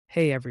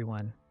Hey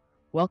everyone,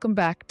 welcome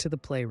back to the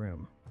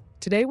Playroom.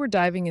 Today we're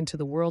diving into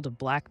the world of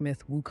Black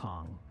Myth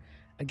Wukong,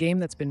 a game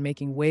that's been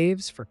making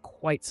waves for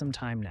quite some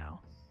time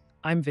now.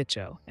 I'm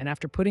Vitjo, and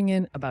after putting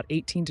in about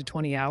 18 to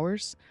 20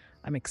 hours,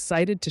 I'm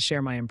excited to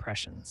share my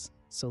impressions.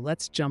 So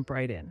let's jump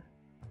right in.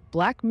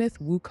 Black Myth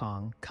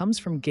Wukong comes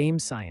from Game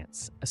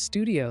Science, a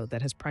studio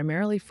that has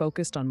primarily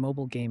focused on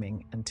mobile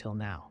gaming until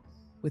now.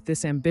 With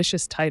this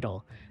ambitious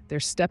title, they're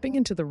stepping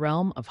into the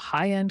realm of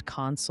high-end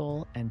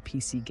console and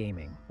PC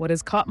gaming. What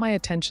has caught my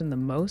attention the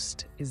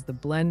most is the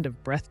blend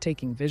of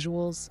breathtaking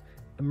visuals,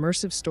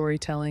 immersive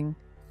storytelling,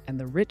 and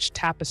the rich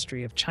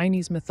tapestry of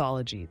Chinese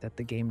mythology that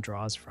the game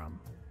draws from.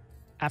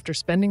 After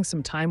spending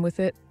some time with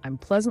it, I'm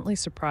pleasantly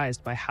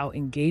surprised by how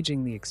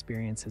engaging the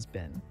experience has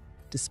been,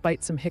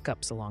 despite some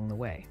hiccups along the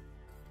way.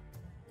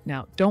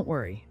 Now, don't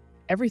worry,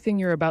 everything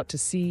you're about to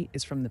see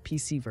is from the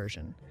PC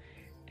version,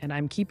 and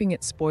I'm keeping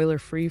it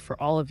spoiler-free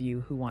for all of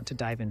you who want to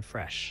dive in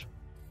fresh.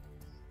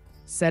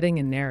 Setting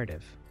and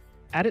narrative.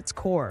 At its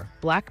core,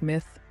 Black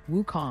Myth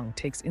Wukong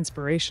takes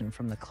inspiration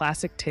from the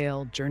classic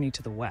tale Journey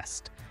to the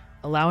West,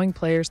 allowing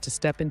players to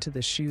step into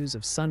the shoes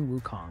of Sun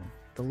Wukong,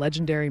 the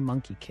legendary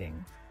Monkey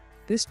King.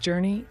 This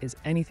journey is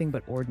anything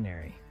but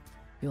ordinary.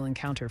 You'll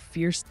encounter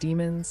fierce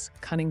demons,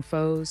 cunning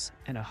foes,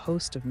 and a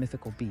host of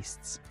mythical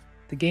beasts.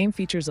 The game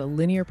features a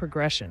linear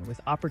progression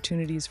with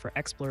opportunities for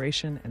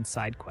exploration and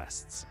side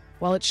quests.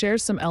 While it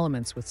shares some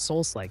elements with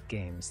Souls-like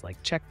games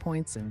like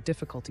checkpoints and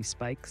difficulty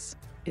spikes,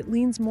 it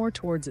leans more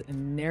towards a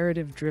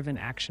narrative-driven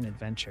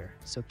action-adventure,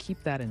 so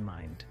keep that in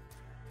mind.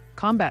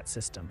 Combat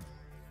system.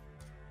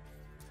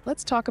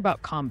 Let's talk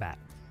about combat,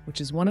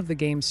 which is one of the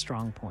game's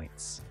strong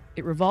points.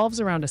 It revolves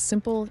around a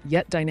simple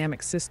yet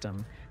dynamic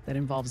system that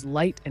involves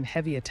light and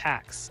heavy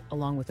attacks,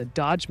 along with a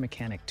dodge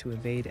mechanic to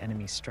evade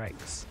enemy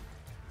strikes.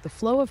 The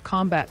flow of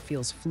combat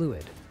feels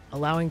fluid,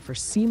 allowing for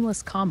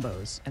seamless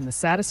combos, and the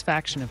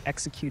satisfaction of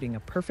executing a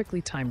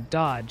perfectly timed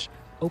dodge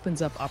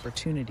opens up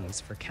opportunities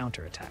for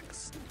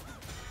counterattacks.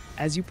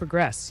 As you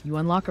progress, you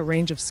unlock a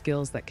range of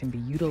skills that can be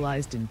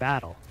utilized in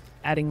battle,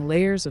 adding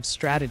layers of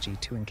strategy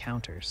to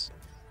encounters.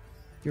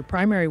 Your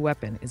primary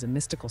weapon is a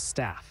mystical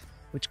staff,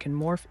 which can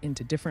morph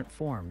into different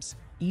forms,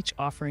 each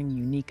offering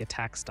unique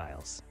attack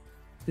styles.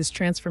 This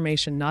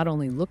transformation not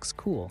only looks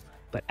cool,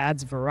 but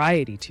adds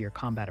variety to your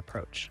combat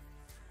approach.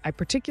 I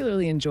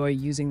particularly enjoy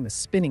using the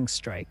spinning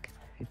strike,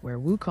 where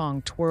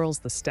Wukong twirls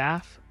the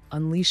staff,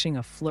 unleashing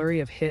a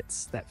flurry of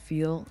hits that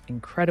feel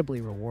incredibly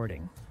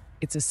rewarding.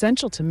 It's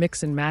essential to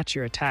mix and match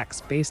your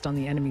attacks based on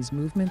the enemy's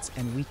movements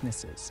and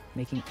weaknesses,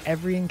 making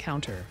every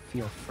encounter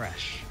feel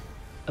fresh.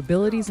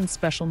 Abilities and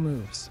special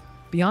moves.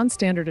 Beyond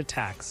standard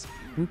attacks,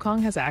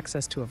 Wukong has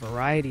access to a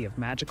variety of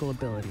magical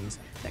abilities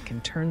that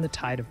can turn the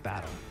tide of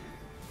battle.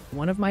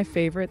 One of my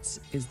favorites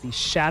is the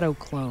Shadow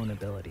Clone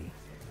ability,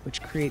 which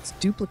creates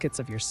duplicates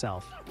of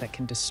yourself that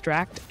can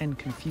distract and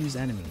confuse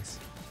enemies.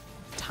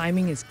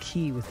 Timing is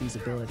key with these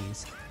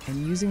abilities,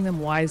 and using them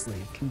wisely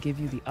can give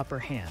you the upper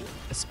hand,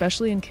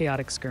 especially in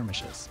chaotic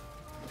skirmishes.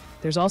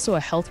 There's also a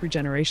health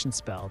regeneration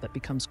spell that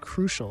becomes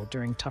crucial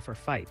during tougher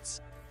fights,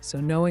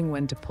 so knowing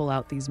when to pull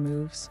out these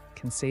moves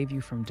can save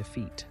you from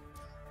defeat.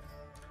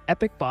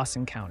 Epic boss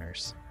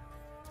encounters.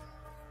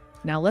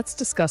 Now let's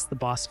discuss the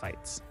boss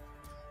fights.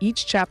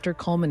 Each chapter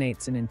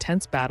culminates in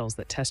intense battles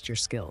that test your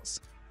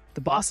skills. The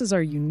bosses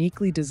are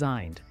uniquely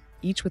designed,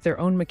 each with their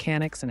own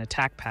mechanics and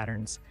attack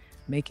patterns,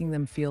 making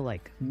them feel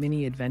like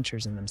mini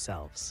adventures in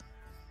themselves.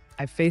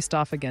 I've faced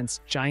off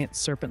against giant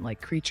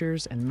serpent-like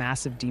creatures and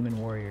massive demon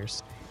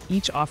warriors,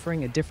 each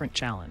offering a different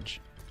challenge.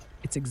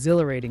 It's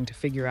exhilarating to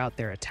figure out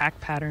their attack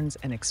patterns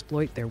and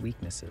exploit their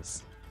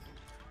weaknesses.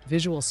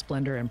 Visual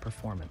splendor and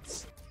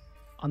performance.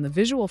 On the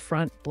visual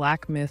front,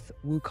 Black Myth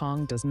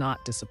Wukong does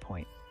not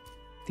disappoint.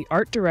 The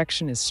art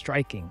direction is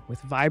striking, with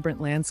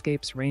vibrant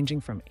landscapes ranging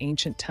from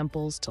ancient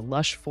temples to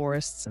lush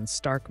forests and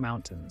stark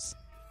mountains.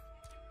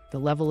 The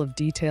level of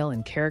detail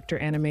in character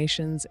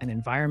animations and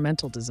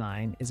environmental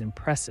design is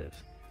impressive,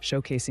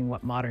 showcasing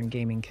what modern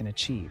gaming can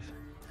achieve.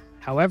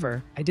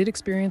 However, I did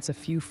experience a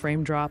few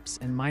frame drops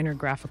and minor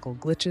graphical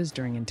glitches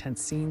during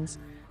intense scenes,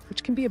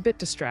 which can be a bit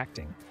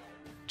distracting.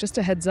 Just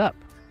a heads up,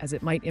 as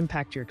it might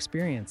impact your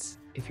experience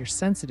if you're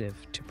sensitive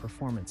to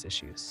performance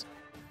issues.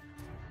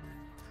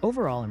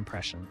 Overall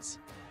impressions.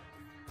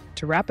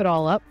 To wrap it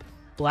all up,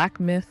 Black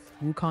Myth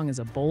Wukong is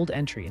a bold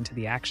entry into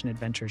the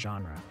action-adventure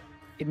genre.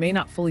 It may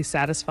not fully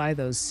satisfy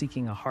those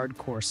seeking a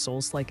hardcore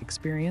Souls-like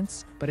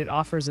experience, but it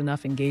offers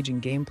enough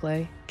engaging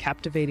gameplay,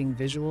 captivating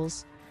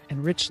visuals,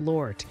 and rich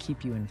lore to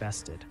keep you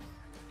invested.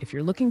 If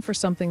you're looking for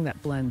something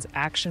that blends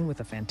action with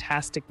a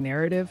fantastic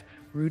narrative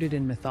rooted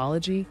in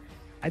mythology,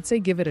 I'd say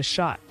give it a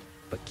shot,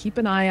 but keep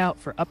an eye out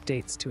for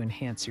updates to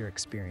enhance your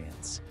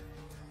experience.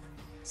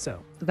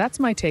 So, that's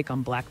my take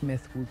on Black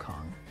Myth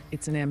Wukong.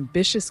 It's an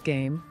ambitious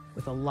game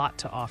with a lot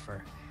to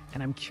offer,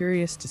 and I'm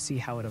curious to see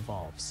how it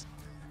evolves.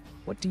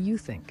 What do you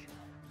think?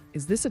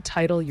 Is this a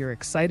title you're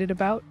excited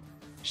about?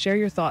 Share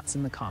your thoughts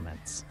in the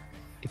comments.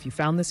 If you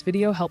found this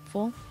video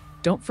helpful,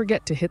 don't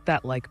forget to hit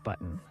that like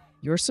button.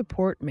 Your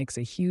support makes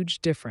a huge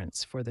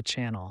difference for the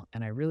channel,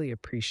 and I really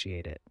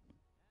appreciate it.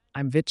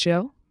 I'm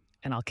Vitjo,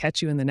 and I'll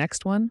catch you in the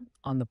next one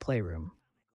on the Playroom.